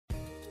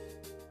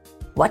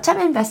What type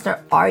of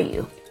investor are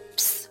you?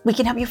 We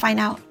can help you find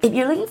out. If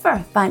you're looking for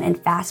a fun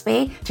and fast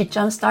way to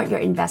jumpstart your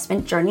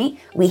investment journey,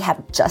 we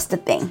have just the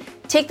thing.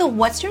 Take the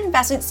What's Your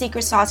Investment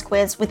Secret Sauce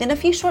quiz. Within a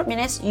few short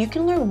minutes, you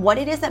can learn what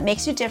it is that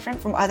makes you different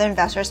from other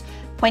investors,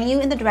 pointing you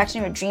in the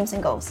direction of your dreams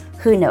and goals.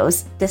 Who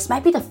knows? This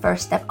might be the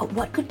first step of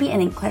what could be an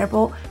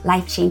incredible,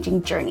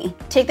 life-changing journey.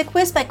 Take the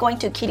quiz by going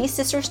to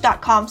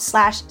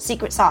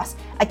kittysisters.com/secret sauce.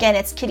 Again,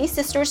 it's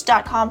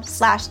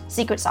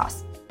kittysisters.com/secret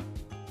sauce.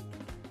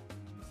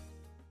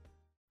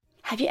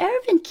 Have you ever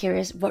been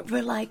curious what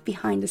we're like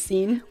behind the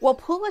scene? Well,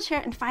 pull a chair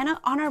and find out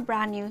on our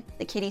brand new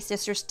The Kitti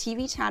Sisters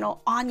TV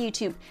channel on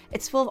YouTube.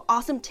 It's full of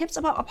awesome tips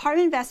about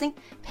apartment investing,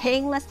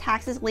 paying less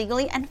taxes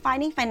legally, and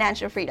finding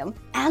financial freedom.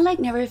 And like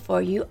never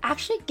before, you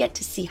actually get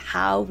to see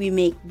how we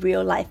make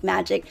real life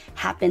magic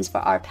happens for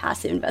our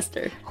passive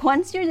investor.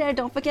 Once you're there,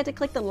 don't forget to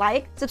click the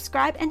like,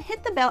 subscribe, and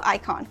hit the bell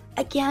icon.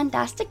 Again,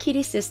 that's The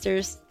Kitti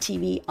Sisters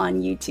TV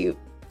on YouTube.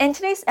 In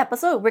today's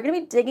episode, we're going to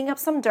be digging up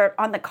some dirt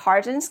on the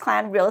Kardashians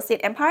clan real estate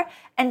empire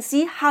and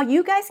see how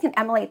you guys can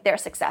emulate their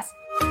success.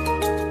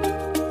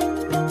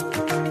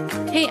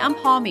 Hey, I'm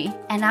Palmy.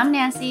 And I'm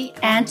Nancy.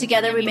 And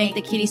together we make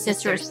the Kitti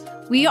Sisters.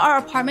 We are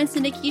apartment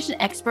syndication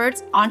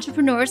experts,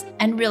 entrepreneurs,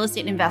 and real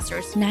estate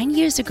investors. 9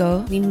 years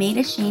ago, we made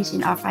a change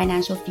in our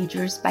financial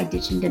futures by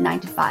ditching the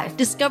 9-to-5.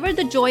 Discovered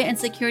the joy and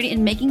security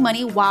in making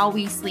money while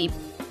we sleep.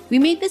 We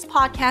made this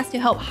podcast to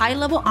help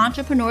high-level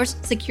entrepreneurs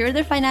secure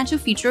their financial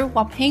future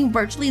while paying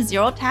virtually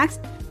zero tax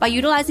by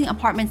utilizing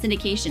apartment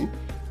syndication.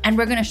 And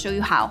we're going to show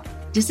you how.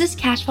 This is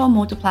Cashflow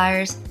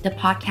Multipliers, the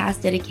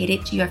podcast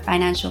dedicated to your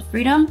financial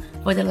freedom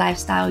for the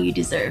lifestyle you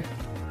deserve.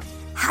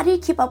 How do you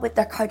keep up with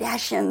the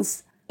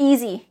Kardashians?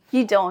 Easy.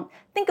 You don't.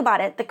 Think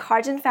about it. The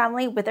Kardashian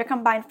family, with their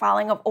combined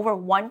following of over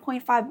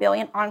 1.5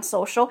 billion on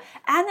social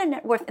and their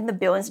net worth in the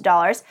billions of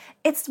dollars,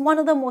 it's one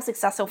of the most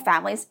successful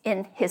families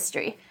in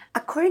history.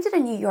 According to the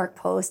New York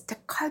Post, the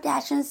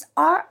Kardashians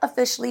are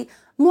officially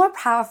more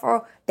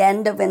powerful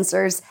than the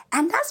Windsors,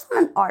 and that's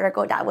from an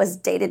article that was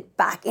dated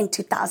back in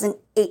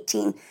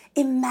 2018.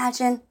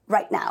 Imagine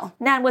right now.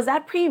 Nan, was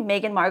that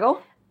pre-Meghan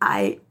Markle?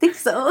 I think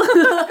so.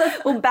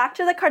 Well, back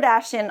to the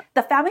Kardashian.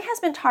 The family has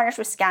been tarnished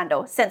with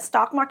scandal since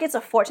stock markets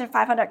of Fortune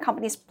 500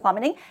 companies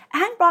plummeting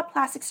and brought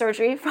plastic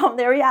surgery from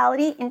their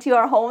reality into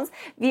our homes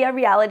via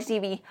reality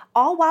TV,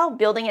 all while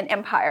building an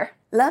empire.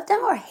 Love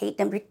them or hate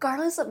them,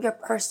 regardless of your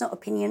personal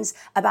opinions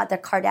about the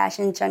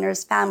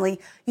Kardashian-Jenner's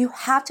family, you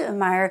have to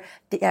admire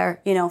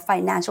their,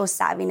 financial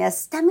savviness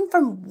stemming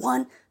from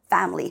one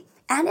family.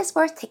 And it's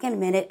worth taking a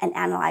minute and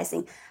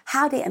analyzing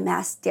how they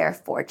amassed their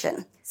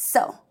fortune.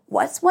 So,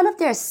 what's one of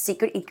their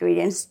secret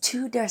ingredients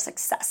to their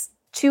success?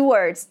 2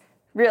 words: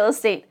 real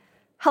estate.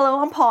 Hello,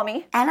 I'm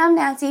Palmy. And I'm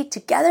Nancy.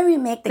 Together we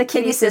make the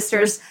Kitti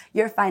Sisters,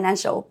 your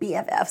financial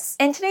BFFs.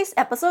 In today's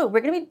episode,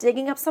 we're going to be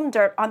digging up some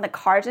dirt on the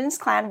Kardashians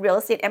clan real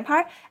estate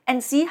empire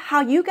and see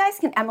how you guys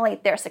can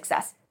emulate their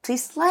success.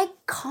 Please like,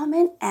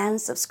 comment, and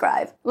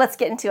subscribe. Let's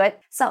get into it.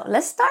 So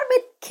let's start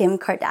with Kim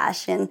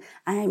Kardashian.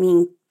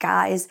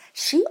 Guys,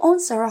 she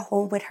owns her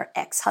home with her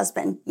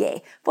ex-husband,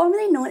 Ye,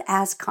 formerly known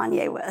as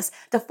Kanye West.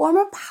 The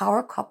former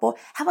power couple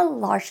have a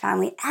large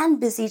family and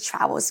busy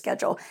travel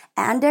schedule,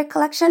 and their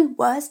collection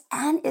was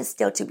and is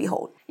still to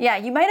behold. Yeah,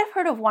 you might have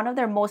heard of one of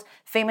their most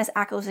famous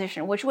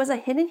acquisition, which was a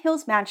Hidden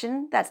Hills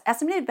mansion that's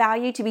estimated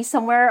value to be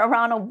somewhere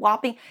around a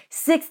whopping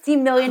 $60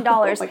 million.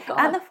 Oh my God.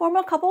 And the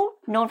former couple,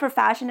 known for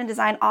fashion and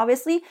design,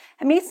 obviously,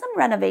 have made some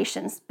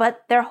renovations,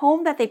 but this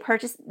home that they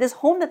purchased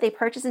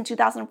in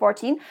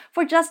 2014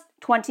 for just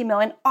 $20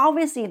 million,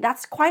 obviously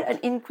that's quite an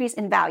increase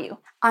in value.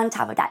 On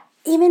top of that,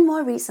 even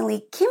more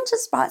recently, Kim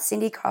just bought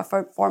Cindy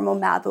Crawford former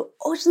Malibu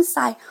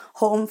Oceanside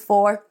home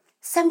for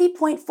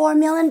 $70.4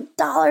 million,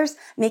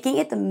 making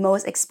it the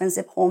most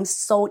expensive home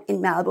sold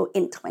in Malibu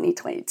in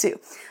 2022.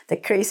 The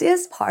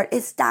craziest part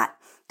is that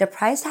the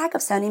price tag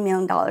of $70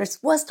 million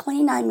was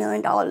 $29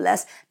 million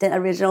less than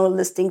original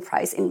listing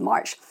price in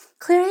March.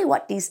 Clearly,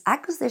 what these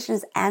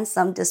acquisitions and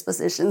some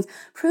dispositions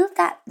prove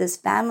that this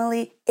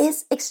family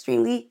is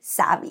extremely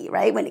savvy,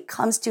 right, when it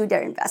comes to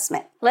their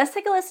investment. Let's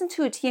take a listen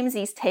to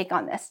TMZ's take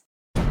on this.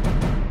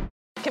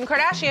 Kim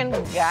Kardashian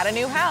got a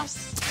new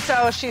house.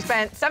 So she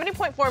spent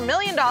 $70.4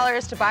 million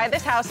to buy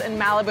this house in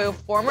Malibu,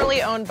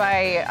 formerly owned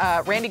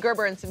by Randy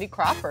Gerber and Cindy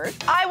Crawford.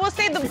 I will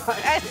say,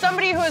 as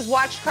somebody who has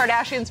watched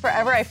Kardashians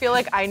forever, I feel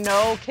like I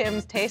know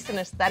Kim's taste and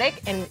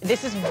aesthetic, and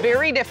this is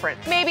very different.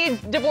 Maybe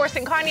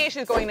divorcing Kanye,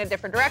 she's going in a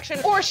different direction,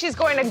 or she's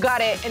going to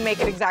gut it and make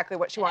it exactly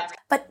what she wants.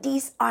 But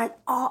these aren't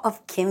all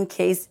of Kim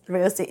K's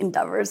real estate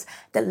endeavors.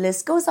 The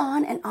list goes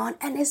on, and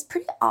it's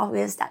pretty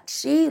obvious that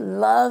she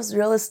loves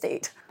real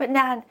estate. But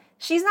Nan,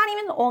 she's not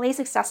even the only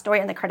success story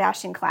in the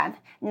Kardashian clan.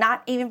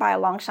 Not even by a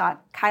long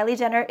shot. Kylie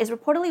Jenner is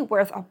reportedly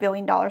worth $1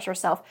 billion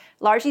herself,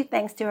 largely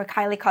thanks to her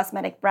Kylie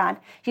cosmetic brand.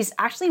 She's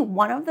actually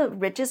one of the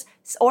richest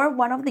or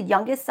one of the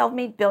youngest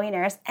self-made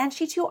billionaires, and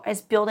she too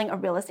is building a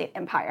real estate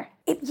empire.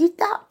 If you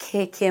thought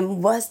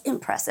Kim was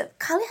impressive,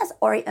 Kylie has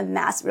already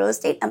amassed real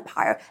estate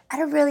empire at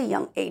a really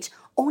young age,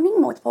 owning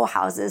multiple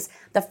houses,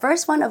 the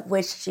first one of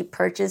which she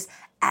purchased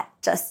at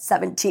just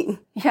 17.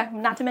 Yeah,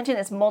 not to mention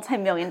it's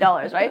multi-million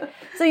dollars, right?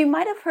 So you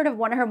might have heard of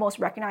one of her most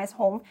recognized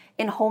home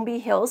in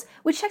Holmby Hills,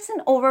 which checks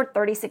in over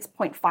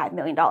 $36.5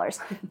 million.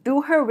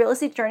 Through her real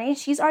estate journey,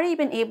 she's already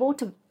been able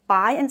to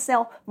buy and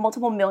sell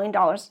multiple $1 million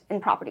in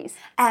properties.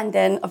 And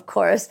then, of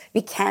course,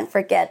 we can't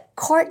forget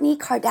Kourtney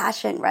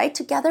Kardashian, right?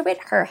 Together with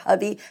her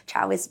hubby,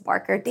 Travis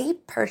Barker, they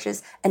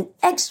purchased an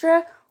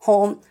extra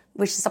home,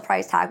 which the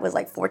price tag was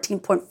like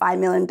 $14.5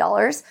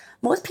 million.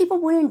 Most people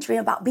wouldn't dream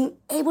about being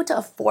able to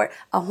afford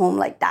a home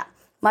like that,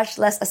 much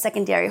less a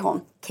secondary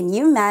home. Can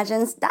you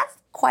imagine? That's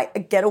quite a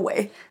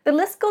getaway. The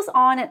list goes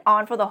on and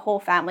on for the whole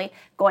family,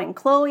 going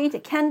Khloe to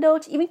Kendall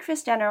to even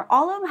Kris Jenner.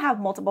 All of them have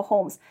multiple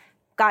homes.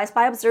 Guys,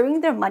 by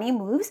observing their money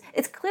moves,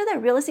 it's clear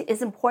that real estate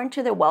is important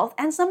to their wealth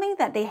and something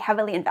that they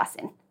heavily invest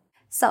in.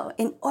 So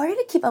in order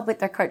to keep up with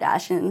the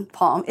Kardashian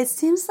palm, it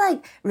seems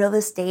like real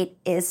estate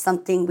is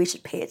something we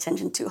should pay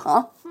attention to,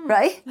 huh?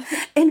 Right?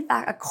 In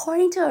fact,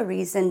 according to a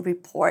recent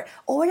report,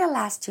 over the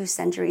last 2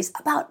 centuries,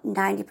 about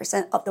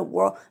 90% of the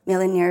world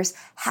millionaires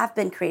have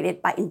been created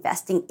by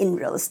investing in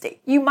real estate.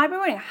 You might be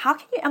wondering, how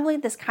can you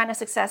emulate this kind of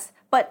success?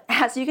 But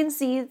as you can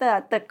see,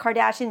 the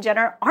Kardashian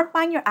Jenner aren't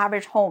buying your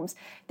average homes.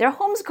 Their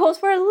homes goes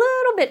for a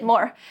little bit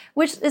more,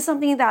 which is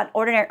something that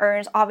ordinary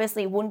earners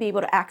obviously wouldn't be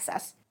able to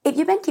access. If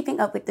you've been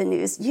keeping up with the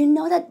news, you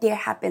know that there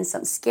have been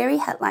some scary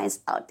headlines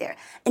out there.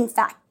 In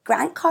fact,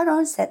 Grant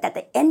Cardone said that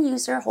the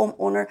end-user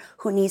homeowner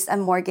who needs a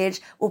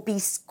mortgage will be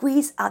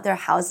squeezed out their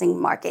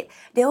housing market.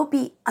 They will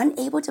be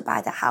unable to buy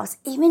the house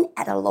even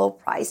at a low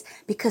price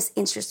because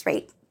interest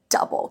rate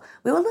double.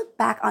 We will look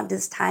back on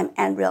this time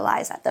and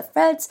realize that the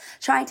Feds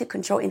trying to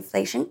control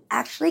inflation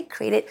actually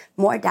created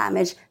more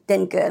damage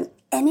than good,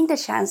 ending the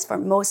chance for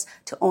most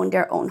to own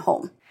their own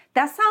home.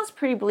 That sounds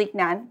pretty bleak,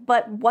 Nan,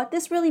 but what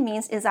this really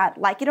means is that,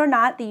 like it or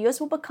not, the US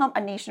will become a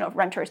nation of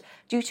renters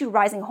due to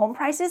rising home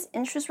prices,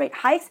 interest rate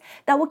hikes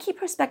that will keep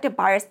prospective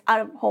buyers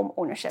out of home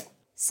ownership.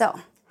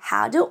 So,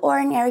 how do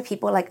ordinary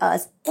people like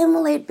us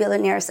emulate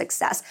billionaire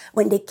success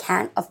when they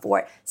can't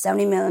afford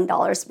 $70 million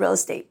real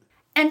estate?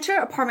 Enter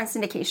apartment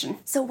syndication.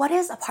 So what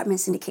is apartment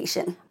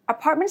syndication?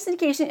 Apartment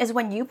syndication is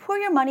when you pool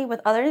your money with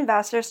other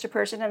investors to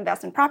purchase an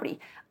investment property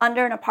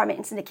under an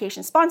apartment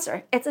syndication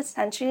sponsor. It's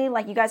essentially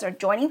like you guys are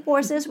joining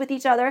forces with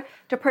each other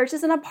to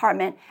purchase an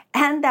apartment,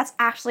 and that's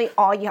actually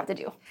all you have to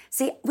do.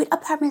 See, with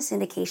apartment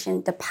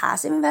syndication, the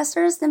passive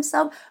investors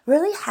themselves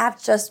really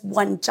have just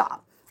one job,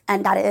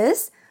 and that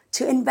is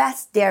to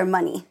invest their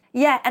money.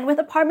 Yeah, and with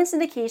apartment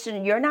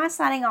syndication, you're not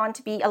signing on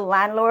to be a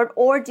landlord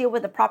or deal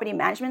with the property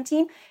management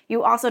team.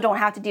 You also don't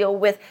have to deal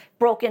with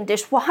broken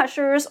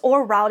dishwashers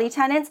or rowdy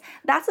tenants.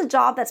 That's a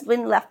job that's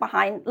been left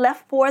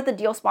for the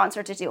deal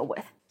sponsor to deal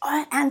with.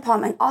 And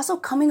Palm, and also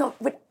coming up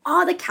with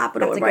all the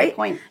capital, That's a right? great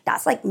point.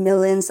 That's like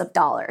millions of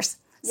dollars.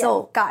 Yeah.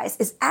 So guys,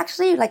 it's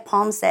actually like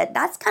Palm said,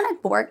 that's kind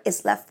of work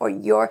is left for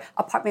your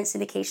apartment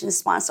syndication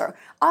sponsor,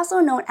 also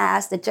known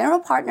as the general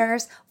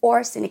partners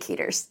or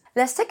syndicators.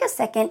 Let's take a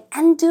second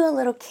and do a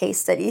little case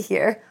study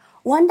here.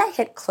 One that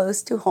hit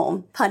close to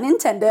home, pun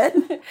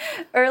intended.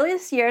 Earlier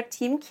this year,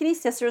 Team Kitti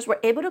sisters were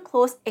able to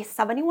close a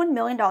 $71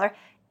 million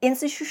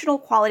institutional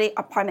quality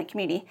apartment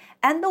community.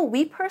 And though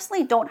we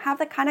personally don't have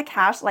the kind of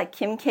cash like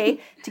Kim K,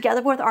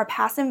 together with our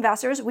passive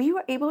investors, we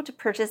were able to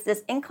purchase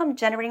this income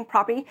generating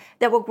property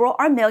that will grow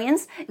our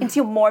millions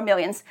into more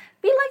millions.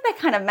 We like that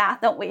kind of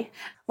math, don't we?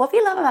 What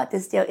we love about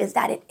this deal is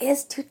that it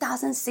is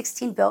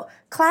 2016 built,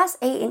 Class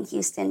A in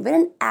Houston, with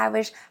an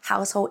average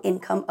household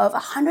income of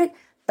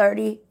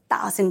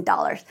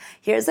 $130,000.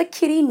 Here's a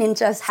Kitti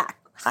Ninja's hack.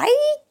 Hi?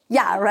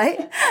 Yeah,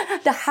 right?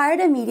 The higher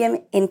the medium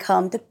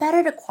income, the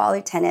better the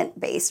quality tenant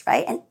base,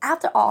 right? And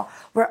after all,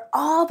 we're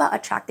all about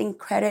attracting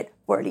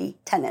credit-worthy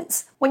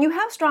tenants. When you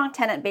have strong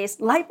tenant base,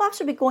 light bulbs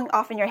should be going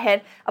off in your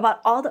head about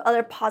all the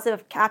other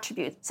positive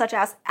attributes, such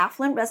as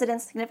affluent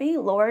residents, significantly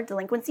lower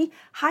delinquency,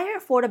 higher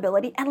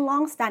affordability, and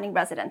long-standing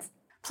residents.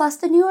 Plus,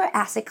 the newer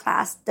asset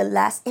class, the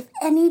less, if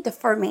any,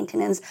 deferred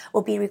maintenance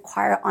will be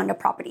required on the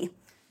property.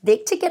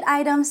 Big ticket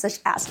items such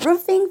as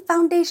roofing,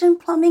 foundation,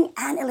 plumbing,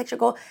 and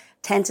electrical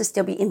tend to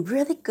still be in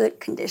really good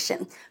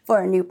condition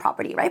for a new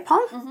property, right,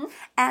 Palm? Mm-hmm.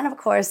 And of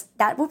course,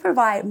 that will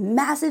provide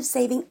massive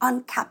saving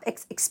on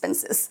CapEx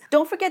expenses.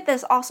 Don't forget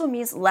this also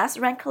means less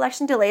rent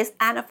collection delays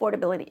and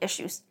affordability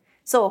issues.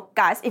 So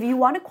guys, if you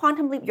want to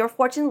quantum leap your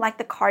fortune like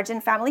the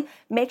Kardashian family,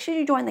 make sure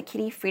you join the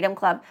Kitti Freedom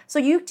Club so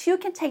you too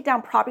can take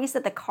down properties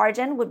that the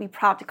Kardashians would be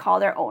proud to call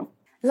their own.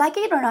 Like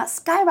it or not,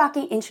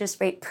 skyrocketing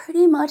interest rate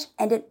pretty much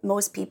ended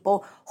most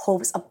people's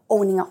hopes of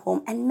owning a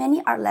home, and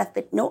many are left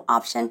with no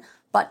option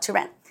but to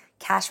rent.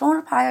 Cash flow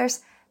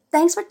requires.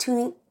 Thanks for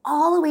tuning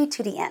all the way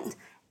to the end.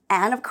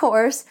 And of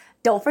course,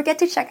 don't forget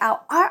to check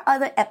out our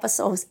other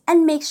episodes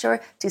and make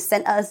sure to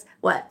send us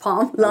what,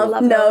 Palm?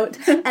 Love note.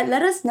 And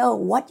let us know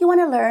what you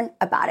want to learn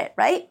about it,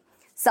 right?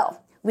 So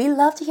we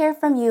love to hear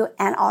from you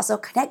and also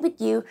connect with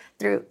you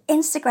through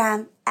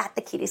Instagram at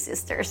the Kitti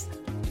Sisters.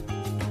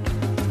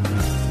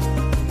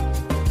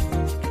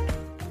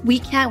 We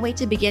can't wait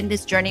to begin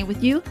this journey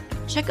with you.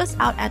 Check us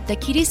out at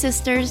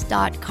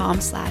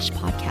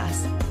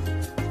thekittysisters.com/podcast.